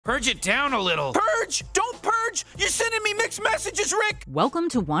Purge it down a little. Purge! Don't purge! You're sending me mixed messages, Rick! Welcome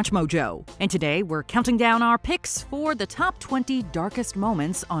to WatchMojo, and today we're counting down our picks for the top 20 darkest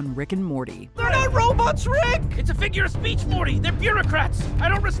moments on Rick and Morty. They're not robots, Rick! It's a figure of speech, Morty. They're bureaucrats. I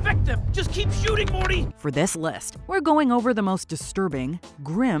don't respect them. Just keep shooting, Morty. For this list, we're going over the most disturbing,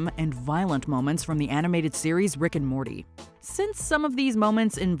 grim, and violent moments from the animated series Rick and Morty. Since some of these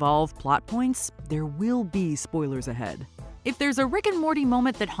moments involve plot points, there will be spoilers ahead. If there's a Rick and Morty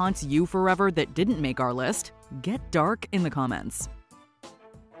moment that haunts you forever that didn't make our list, get dark in the comments.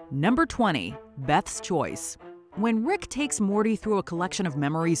 Number 20, Beth's Choice. When Rick takes Morty through a collection of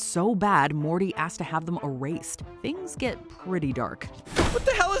memories so bad Morty asks to have them erased, things get pretty dark. What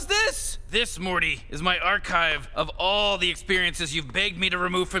the hell is this? This, Morty, is my archive of all the experiences you've begged me to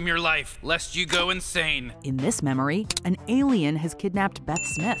remove from your life, lest you go insane. In this memory, an alien has kidnapped Beth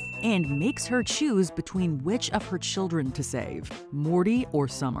Smith and makes her choose between which of her children to save, Morty or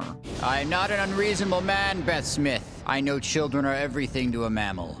Summer. I'm not an unreasonable man, Beth Smith. I know children are everything to a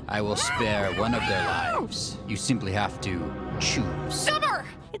mammal. I will spare one of their lives. You simply have to choose. Summer!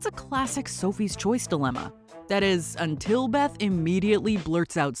 It's a classic Sophie's Choice dilemma. That is, until Beth immediately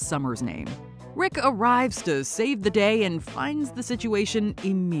blurts out Summer's name. Rick arrives to save the day and finds the situation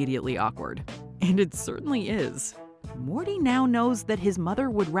immediately awkward. And it certainly is. Morty now knows that his mother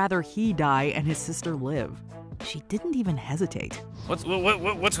would rather he die and his sister live. She didn't even hesitate. What's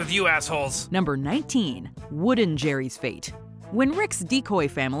with you assholes? Number 19, Wooden Jerry's fate. When Rick's decoy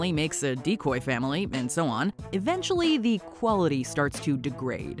family makes a decoy family, and so on, eventually the quality starts to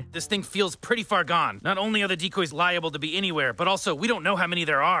degrade. This thing feels pretty far gone. Not only are the decoys liable to be anywhere, but also we don't know how many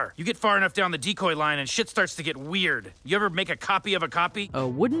there are. You get far enough down the decoy line and shit starts to get weird. You ever make a copy of a copy? A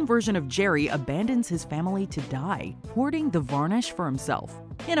wooden version of Jerry abandons his family to die, hoarding the varnish for himself.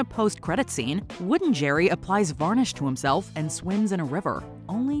 In a post-credit scene, Wooden Jerry applies varnish to himself and swims in a river,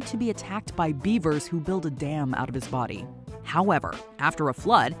 only to be attacked by beavers who build a dam out of his body. However, after a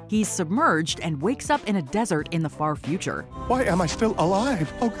flood, he's submerged and wakes up in a desert in the far future. Why am I still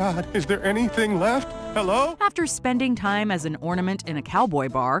alive? Oh God, is there anything left? Hello? After spending time as an ornament in a cowboy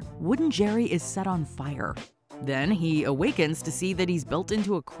bar, Wooden Jerry is set on fire. Then he awakens to see that he's built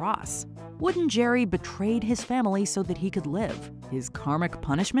into a cross. Wooden Jerry betrayed his family so that he could live. His karmic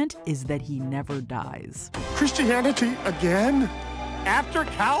punishment is that he never dies. Christianity again? After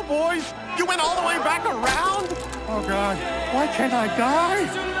cowboys? You went all the way back around? Oh God, why can't I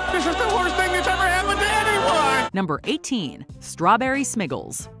die? This is the worst thing that's ever happened to anyone! Number 18, Strawberry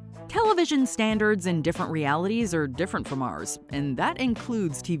Smiggles. Television standards in different realities are different from ours, and that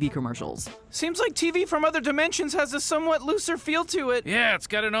includes TV commercials. Seems like TV from other dimensions has a somewhat looser feel to it. Yeah, it's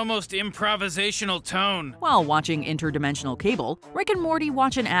got an almost improvisational tone. While watching interdimensional cable, Rick and Morty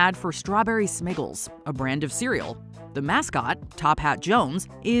watch an ad for Strawberry Smiggles, a brand of cereal. The mascot, Top Hat Jones,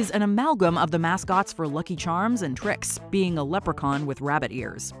 is an amalgam of the mascots for Lucky Charms and Trix, being a leprechaun with rabbit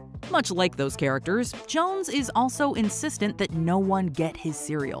ears. Much like those characters, Jones is also insistent that no one get his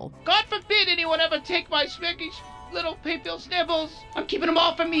cereal. God forbid anyone ever take my Swiggy's little people snibbles. I'm keeping them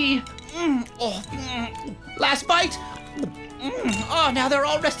all for me. Last bite. Oh, now they're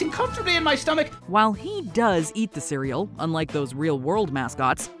all resting comfortably in my stomach. While he does eat the cereal, unlike those real-world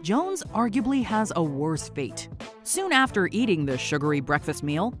mascots, Jones arguably has a worse fate. Soon after eating the sugary breakfast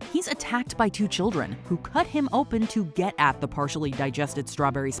meal, he's attacked by two children who cut him open to get at the partially digested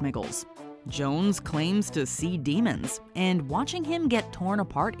Strawberry Smiggles. Jones claims to see demons, and watching him get torn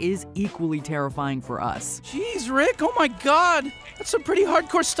apart is equally terrifying for us. Jeez, Rick, oh my God. That's some pretty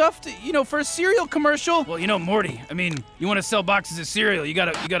hardcore stuff for a cereal commercial. Well, Morty, you want to sell boxes of cereal, you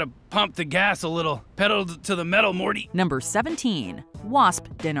gotta pump the gas a little. Pedal to the metal, Morty. Number 17, Wasp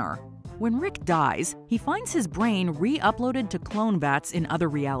Dinner. When Rick dies, he finds his brain re-uploaded to clone vats in other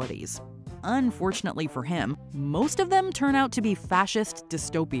realities. Unfortunately for him, most of them turn out to be fascist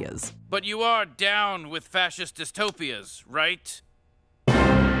dystopias. But you are down with fascist dystopias, right?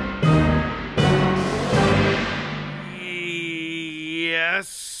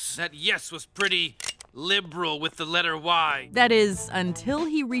 Yes. That yes was pretty liberal with the letter Y. That is, until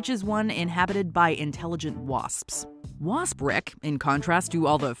he reaches one inhabited by intelligent wasps. Wasp Rick, in contrast to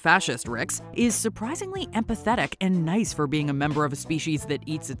all the fascist Ricks, is surprisingly empathetic and nice for being a member of a species that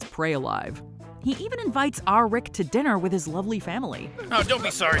eats its prey alive. He even invites our Rick to dinner with his lovely family. Oh, don't be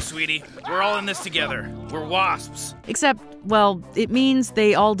sorry, sweetie. We're all in this together. We're wasps. Except, well, it means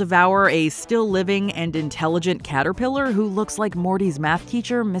they all devour a still living and intelligent caterpillar who looks like Morty's math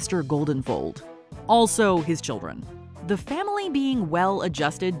teacher, Mr. Goldenfold. Also his children. The family being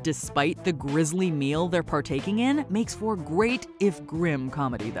well-adjusted despite the grisly meal they're partaking in makes for great, if grim,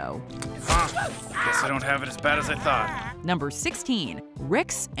 comedy, though. Huh. Guess I don't have it as bad as I thought. Number 16.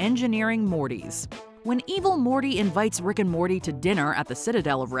 Rick's engineering Mortys. When evil Morty invites Rick and Morty to dinner at the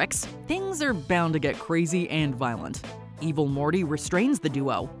Citadel of Rick's, things are bound to get crazy and violent. Evil Morty restrains the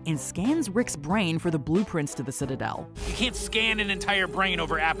duo and scans Rick's brain for the blueprints to the Citadel. You can't scan an entire brain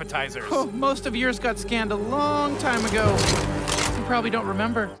over appetizers. Oh, most of yours got scanned a long time ago. You probably don't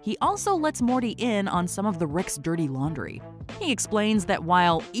remember. He also lets Morty in on some of the Rick's dirty laundry. He explains that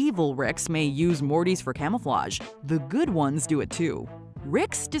while evil Ricks may use Mortys for camouflage, the good ones do it too.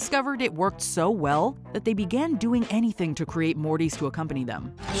 Rick's discovered it worked so well that they began doing anything to create Mortys to accompany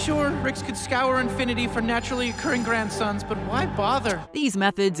them. Sure, Ricks could scour infinity for naturally occurring grandsons, but why bother? These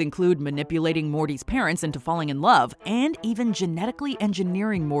methods include manipulating Morty's parents into falling in love, and even genetically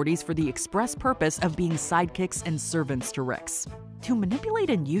engineering Mortys for the express purpose of being sidekicks and servants to Rick's. To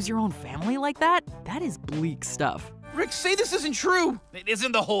manipulate and use your own family like that is bleak stuff. Rick, say this isn't true. It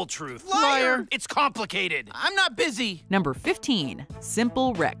isn't the whole truth. Liar. It's complicated. I'm not busy. Number 15.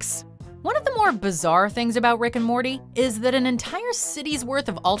 Simple Ricks. One of the more bizarre things about Rick and Morty is that an entire city's worth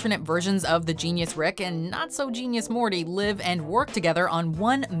of alternate versions of the genius Rick and not-so-genius Morty live and work together on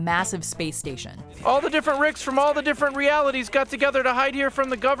one massive space station. All the different Ricks from all the different realities got together to hide here from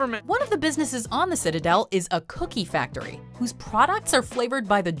the government. One of the businesses on the Citadel is a cookie factory, whose products are flavored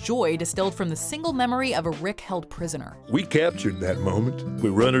by the joy distilled from the single memory of a Rick held prisoner. We captured that moment. We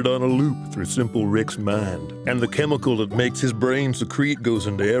run it on a loop through Simple Rick's mind, and the chemical that makes his brain secrete goes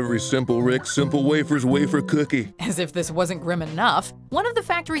into every Simple Rick's Simple Wafers wafer cookie. As if this wasn't grim enough, one of the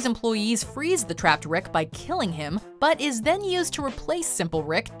factory's employees frees the trapped Rick by killing him, but is then used to replace Simple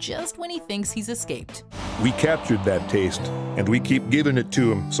Rick just when he thinks he's escaped. We captured that taste, and we keep giving it to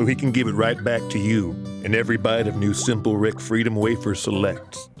him so he can give it right back to you in every bite of new Simple Rick Freedom Wafer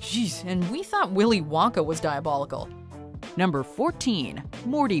Selects. Jeez, and we thought Willy Wonka was diabolical. Number 14.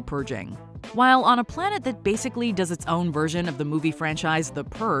 Morty Purging. While on a planet that basically does its own version of the movie franchise The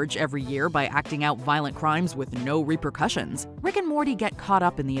Purge every year by acting out violent crimes with no repercussions, Rick and Morty get caught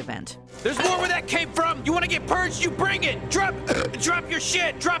up in the event. There's more where that came from. You want to get purged? You bring it. Drop your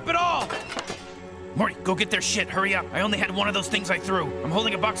shit. Drop it all. Morty, go get their shit. Hurry up. I only had one of those things I threw. I'm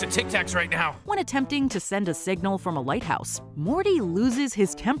holding a box of Tic Tacs right now. When attempting to send a signal from a lighthouse, Morty loses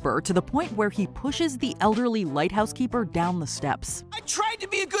his temper to the point where he pushes the elderly lighthouse keeper down the steps. I tried to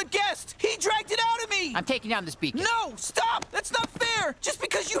be a good guest. He dragged it out of me. I'm taking down this beacon. No, stop. That's not fair. Just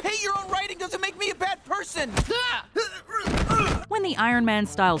because you hate your own writing doesn't make me a bad person. When the Iron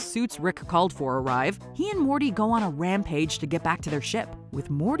Man-style suits Rick called for arrive, he and Morty go on a rampage to get back to their ship, with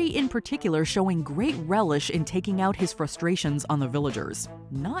Morty in particular showing great relish in taking out his frustrations on the villagers,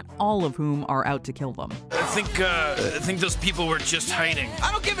 not all of whom are out to kill them. I think those people were just hiding.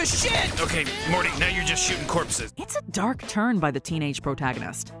 I don't give a shit. Okay, Morty, now you're just shooting corpses. It's a dark turn by the teenage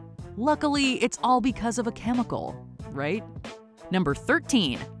protagonist. Luckily, it's all because of a chemical, right? Number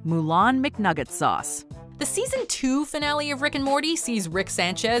 13. Mulan McNugget Sauce. The Season 2 finale of Rick and Morty sees Rick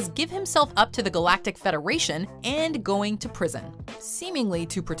Sanchez give himself up to the Galactic Federation and going to prison, seemingly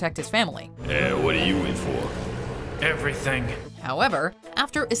to protect his family. What are you in for? Everything. However,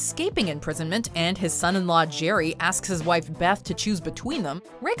 after escaping imprisonment and his son-in-law Jerry asks his wife Beth to choose between them,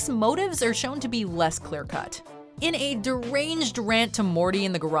 Rick's motives are shown to be less clear-cut. In a deranged rant to Morty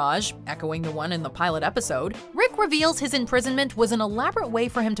in the garage, echoing the one in the pilot episode, Rick reveals his imprisonment was an elaborate way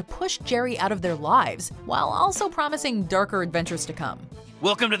for him to push Jerry out of their lives, while also promising darker adventures to come.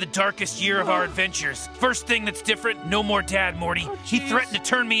 Welcome to the darkest year of our adventures. First thing that's different, no more Dad, Morty. He threatened to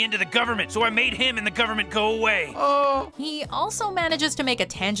turn me into the government, so I made him and the government go away. He also manages to make a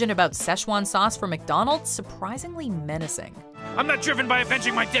tangent about Szechuan sauce for McDonald's surprisingly menacing. I'm not driven by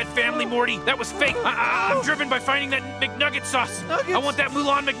avenging my dead family, Morty. That was fake. I'm driven by finding that McNugget sauce. Nuggets? I want that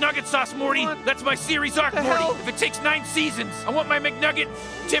Mulan McNugget sauce, Morty. That's my series arc, The Morty. hell? If it takes 9 seasons, I want my McNugget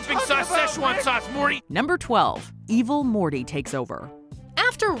dipping sauce about, Szechuan Rick? sauce, Morty. Number 12. Evil Morty takes over.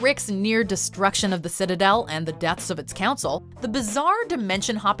 After Rick's near destruction of the Citadel and the deaths of its council, the bizarre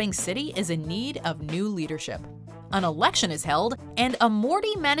dimension-hopping city is in need of new leadership. An election is held, and a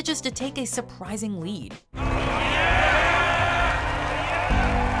Morty manages to take a surprising lead.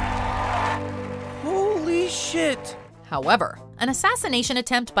 Holy shit. However, an assassination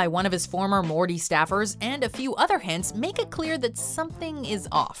attempt by one of his former Morty staffers and a few other hints make it clear that something is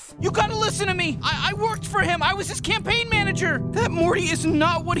off. You gotta listen to me. I worked for him. I was his campaign manager. That Morty is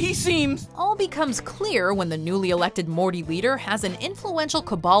not what he seems. All becomes clear when the newly elected Morty leader has an influential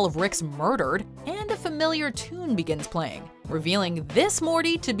cabal of Ricks murdered and a familiar tune begins playing, revealing this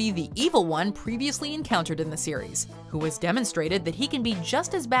Morty to be the evil one previously encountered in the series, who has demonstrated that he can be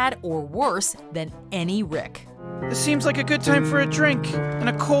just as bad or worse than any Rick. This seems like a good time for a drink and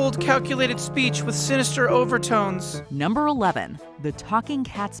a cold, calculated speech with sinister overtones. Number 11, the talking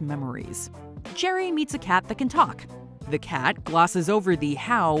cat's memories. Jerry meets a cat that can talk. The cat glosses over the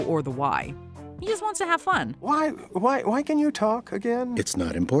how or the why. He just wants to have fun. Why can you talk again? It's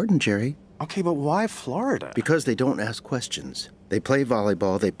not important, Jerry. Okay, but why Florida? Because they don't ask questions. They play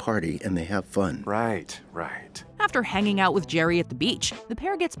volleyball, they party, and they have fun. Right. After hanging out with Jerry at the beach, the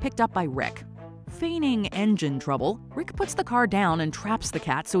pair gets picked up by Rick. Feigning engine trouble, Rick puts the car down and traps the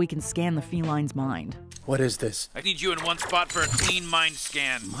cat so he can scan the feline's mind. What is this? I need you in one spot for a clean mind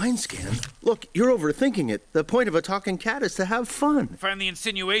scan. Mind scan? Look, you're overthinking it. The point of a talking cat is to have fun. I find the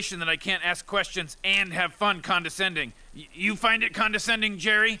insinuation that I can't ask questions and have fun condescending. You find it condescending,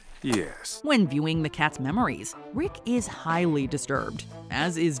 Jerry? Yes. When viewing the cat's memories, Rick is highly disturbed,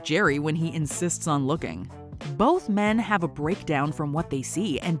 as is Jerry when he insists on looking. Both men have a breakdown from what they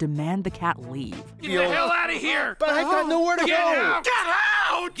see and demand the cat leave. Get the hell out of here! But I've got nowhere to Get go! out! Get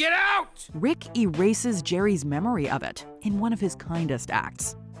out! Get out! Rick erases Jerry's memory of it in one of his kindest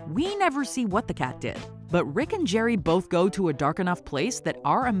acts. We never see what the cat did, but Rick and Jerry both go to a dark enough place that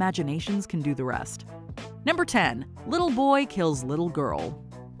our imaginations can do the rest. Number 10, little boy kills little girl.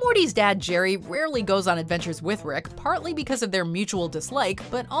 Morty's dad, Jerry, rarely goes on adventures with Rick, partly because of their mutual dislike,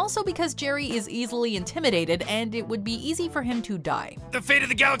 but also because Jerry is easily intimidated and it would be easy for him to die. The fate of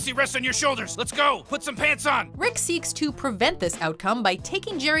the galaxy rests on your shoulders. Let's go. Put some pants on. Rick seeks to prevent this outcome by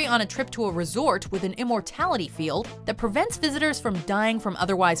taking Jerry on a trip to a resort with an immortality field that prevents visitors from dying from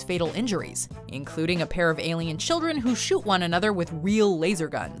otherwise fatal injuries, including a pair of alien children who shoot one another with real laser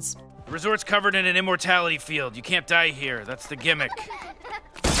guns. The resort's covered in an immortality field. You can't die here. That's the gimmick.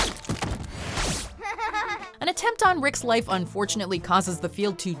 An attempt on Rick's life unfortunately causes the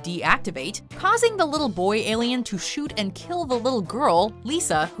field to deactivate, causing the little boy alien to shoot and kill the little girl,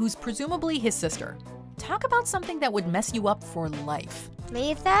 Lisa, who's presumably his sister. Talk about something that would mess you up for life.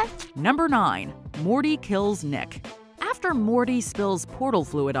 Leave that? Number 9, Morty kills Nick. After Morty spills portal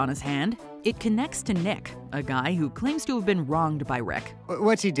fluid on his hand, it connects to Nick, a guy who claims to have been wronged by Rick.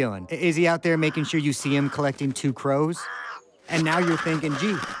 What's he doing? Is he out there making sure you see him collecting 2 crows? And now you're thinking,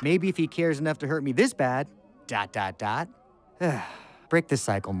 gee, maybe if he cares enough to hurt me this bad, ... Break the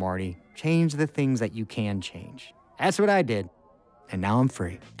cycle, Morty. Change the things that you can change. That's what I did. And now I'm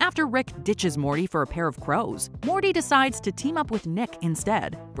free. After Rick ditches Morty for a pair of crows, Morty decides to team up with Nick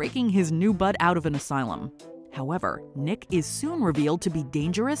instead, breaking his new bud out of an asylum. However, Nick is soon revealed to be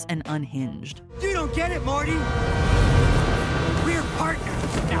dangerous and unhinged. You don't get it, Morty! We're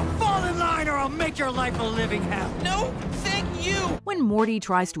partners! Now fall in line or I'll make your life a living hell! No, thank you! When Morty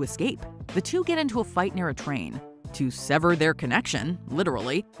tries to escape, the two get into a fight near a train. To sever their connection,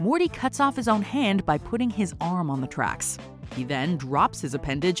 literally, Morty cuts off his own hand by putting his arm on the tracks. He then drops his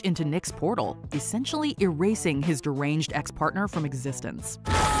appendage into Nick's portal, essentially erasing his deranged ex-partner from existence.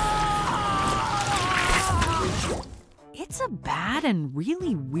 It's a bad and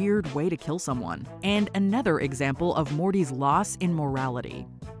really weird way to kill someone, and another example of Morty's loss in morality.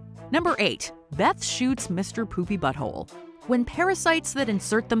 Number 8, Beth shoots Mr. Poopy Butthole. When parasites that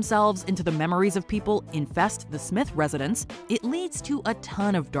insert themselves into the memories of people infest the Smith residence, it leads to a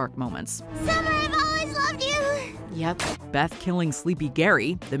ton of dark moments. Summer, I've always loved you! Yep. Beth killing Sleepy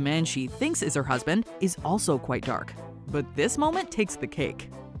Gary, the man she thinks is her husband, is also quite dark. But this moment takes the cake.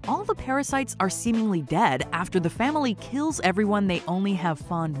 All the parasites are seemingly dead after the family kills everyone they only have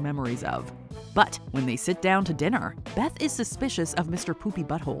fond memories of. But when they sit down to dinner, Beth is suspicious of Mr. Poopy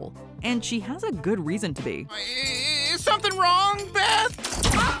Butthole. And she has a good reason to be. Is something wrong, Beth?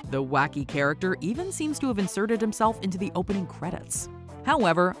 The wacky character even seems to have inserted himself into the opening credits.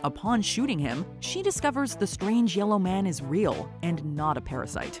 However, upon shooting him, she discovers the strange yellow man is real and not a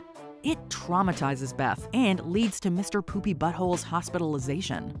parasite. It traumatizes Beth and leads to Mr. Poopy Butthole's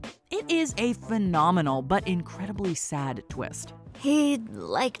hospitalization. It is a phenomenal but incredibly sad twist. He'd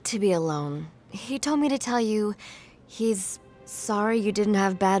like to be alone. He told me to tell you he's sorry you didn't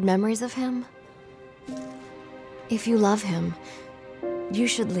have bad memories of him. If you love him, you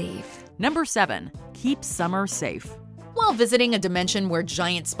should leave. Number 7, keep Summer safe. While visiting a dimension where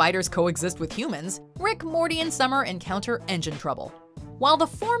giant spiders coexist with humans, Rick, Morty, and Summer encounter engine trouble. While the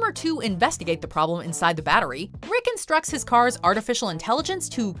former two investigate the problem inside the battery, Rick instructs his car's artificial intelligence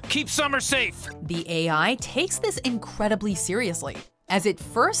to keep Summer safe. The AI takes this incredibly seriously, as it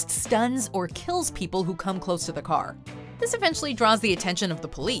first stuns or kills people who come close to the car. This eventually draws the attention of the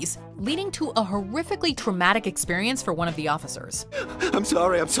police, leading to a horrifically traumatic experience for one of the officers. I'm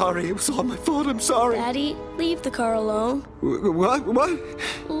sorry. It was all my fault. I'm sorry. Daddy, leave the car alone. What?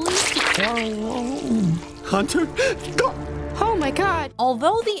 Leave the car alone. Hunter? Go! Home, my god.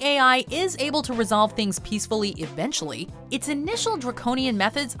 Although the AI is able to resolve things peacefully eventually, its initial draconian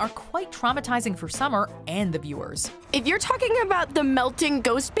methods are quite traumatizing for Summer and the viewers. If you're talking about the melting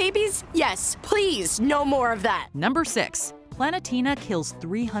ghost babies, yes, please, no more of that. Number 6. Planetina kills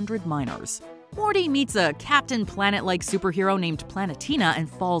 300 miners. Morty meets a Captain Planet-like superhero named Planetina and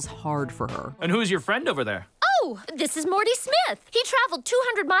falls hard for her. And who's your friend over there? Oh, this is Morty Smith. He traveled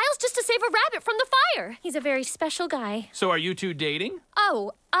 200 miles just to save a rabbit from the fire. He's a very special guy. So are you two dating?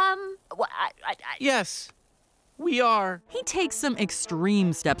 Oh, Yes, we are. He takes some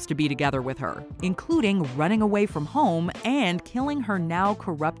extreme steps to be together with her, including running away from home and killing her now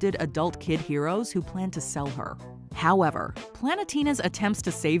corrupted adult kid heroes who plan to sell her. However, Planetina's attempts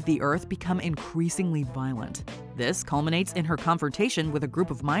to save the Earth become increasingly violent. This culminates in her confrontation with a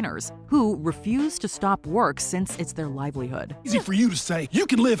group of miners who refuse to stop work since it's their livelihood. Easy for you to say, you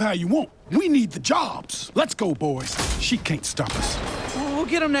can live how you want. We need the jobs. Let's go, boys. She can't stop us. We'll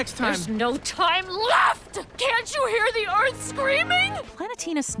get him next time. There's no time left! Can't you hear the Earth screaming?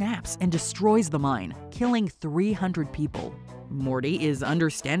 Planetina snaps and destroys the mine, killing 300 people. Morty is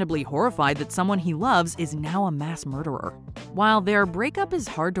understandably horrified that someone he loves is now a mass murderer. While their breakup is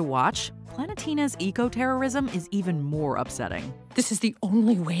hard to watch, Planetina's eco-terrorism is even more upsetting. This is the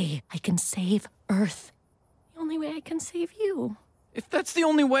only way I can save Earth. The only way I can save you. If that's the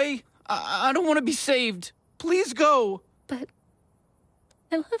only way, I don't want to be saved. Please go. But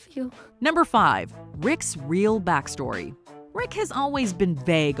I love you. Number 5. Rick's real backstory. Rick has always been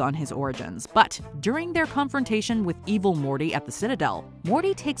vague on his origins, but during their confrontation with evil Morty at the Citadel,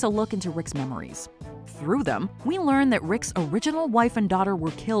 Morty takes a look into Rick's memories. Through them, we learn that Rick's original wife and daughter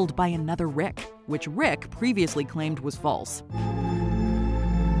were killed by another Rick, which Rick previously claimed was false.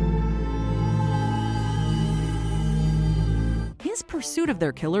 His pursuit of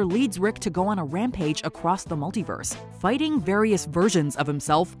their killer leads Rick to go on a rampage across the multiverse, fighting various versions of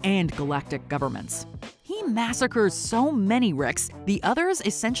himself and galactic governments. He massacres so many Ricks, the others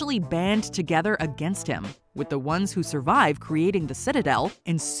essentially band together against him, with the ones who survive creating the Citadel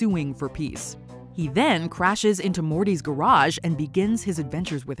and suing for peace. He then crashes into Morty's garage and begins his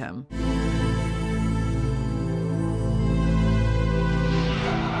adventures with him.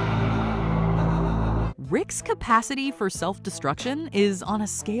 Rick's capacity for self-destruction is on a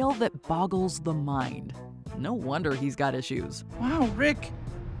scale that boggles the mind. No wonder he's got issues. Wow, Rick.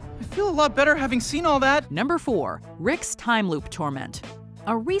 I feel a lot better having seen all that. Number 4. Rick's time loop torment.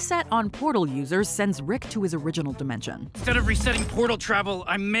 A reset on Portal users sends Rick to his original dimension. Instead of resetting portal travel,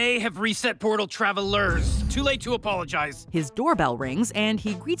 I may have reset portal travelers. Too late to apologize. His doorbell rings and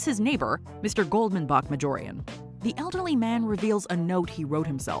he greets his neighbor, Mr. Goldman-Bach-Majorian. The elderly man reveals a note he wrote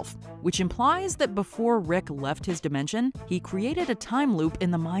himself, which implies that before Rick left his dimension, he created a time loop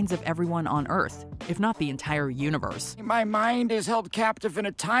in the minds of everyone on Earth, if not the entire universe. My mind is held captive in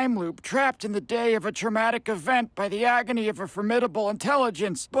a time loop, trapped in the day of a traumatic event by the agony of a formidable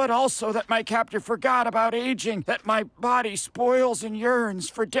intelligence, but also that my captor forgot about aging, that my body spoils and yearns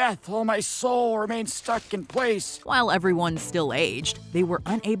for death while my soul remains stuck in place. While everyone still aged, they were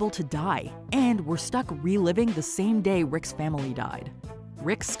unable to die, and were stuck reliving the same day Rick's family died.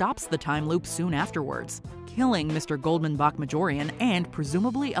 Rick stops the time loop soon afterwards, killing Mr. Goldman-Bach-Majorian and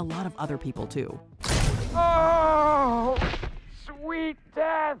presumably a lot of other people too. Oh, sweet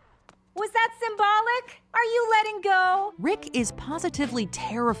death! Was that symbolic? Are you letting go? Rick is positively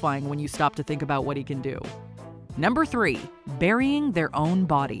terrifying when you stop to think about what he can do. Number 3. Burying their own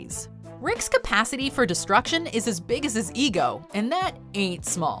bodies. Rick's capacity for destruction is as big as his ego, and that ain't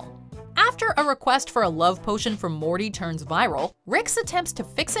small. After a request for a love potion from Morty turns viral, Rick's attempts to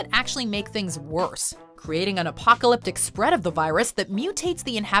fix it actually make things worse, creating an apocalyptic spread of the virus that mutates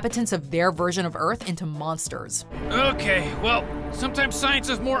the inhabitants of their version of Earth into monsters. Okay, well, sometimes science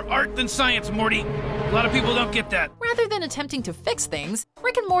is more art than science, Morty. A lot of people don't get that. Rather than attempting to fix things,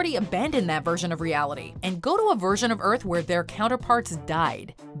 Rick and Morty abandon that version of reality and go to a version of Earth where their counterparts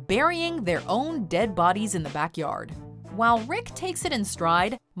died, burying their own dead bodies in the backyard. While Rick takes it in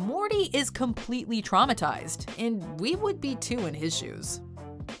stride, Morty is completely traumatized, and we would be too in his shoes.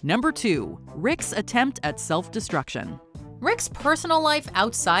 Number 2. Rick's attempt at self-destruction. Rick's personal life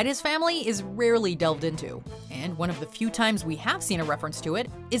outside his family is rarely delved into, and one of the few times we have seen a reference to it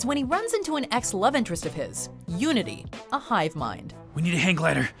is when he runs into an ex-love interest of his, Unity, a hive mind. We need a hang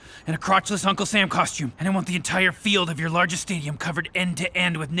glider and a crotchless Uncle Sam costume, and I want the entire field of your largest stadium covered end to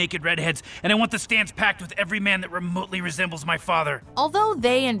end with naked redheads, and I want the stands packed with every man that remotely resembles my father. Although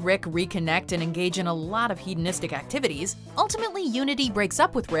they and Rick reconnect and engage in a lot of hedonistic activities, ultimately Unity breaks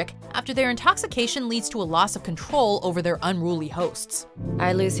up with Rick after their intoxication leads to a loss of control over their unruly hosts.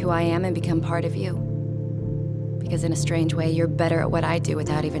 I lose who I am and become part of you. because in a strange way, you're better at what I do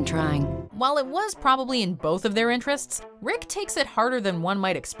without even trying. While it was probably in both of their interests, Rick takes it harder than one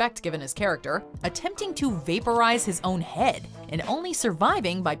might expect given his character, attempting to vaporize his own head and only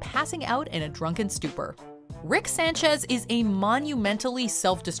surviving by passing out in a drunken stupor. Rick Sanchez is a monumentally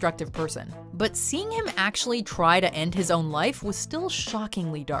self-destructive person, but seeing him actually try to end his own life was still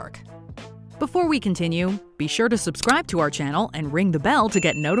shockingly dark. Before we continue, be sure to subscribe to our channel and ring the bell to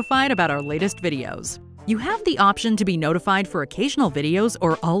get notified about our latest videos. You have the option to be notified for occasional videos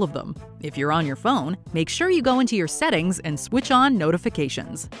or all of them. If you're on your phone, make sure you go into your settings and switch on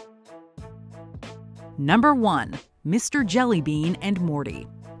notifications. Number 1. Mr. Jellybean and Morty.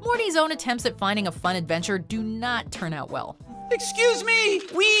 Morty's own attempts at finding a fun adventure do not turn out well. Excuse me,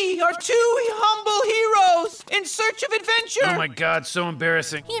 we are two humble heroes in search of adventure. Oh my god, so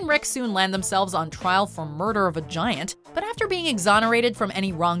embarrassing. He and Rick soon land themselves on trial for murder of a giant, but after being exonerated from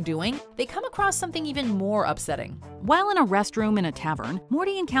any wrongdoing, they come across something even more upsetting. While in a restroom in a tavern,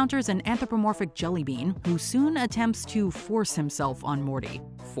 Morty encounters an anthropomorphic jellybean who soon attempts to force himself on Morty,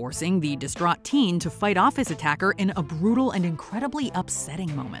 forcing the distraught teen to fight off his attacker in a brutal and incredibly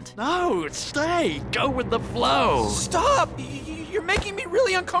upsetting moment. No, stay! Go with the flow! Stop! You're making me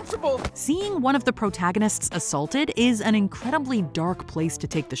really uncomfortable. Seeing one of the protagonists assaulted is an incredibly dark place to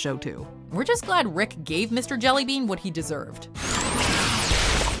take the show to. We're just glad Rick gave Mr. Jellybean what he deserved.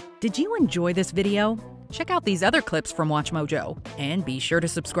 Did you enjoy this video? Check out these other clips from WatchMojo, and be sure to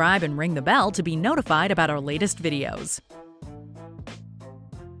subscribe and ring the bell to be notified about our latest videos.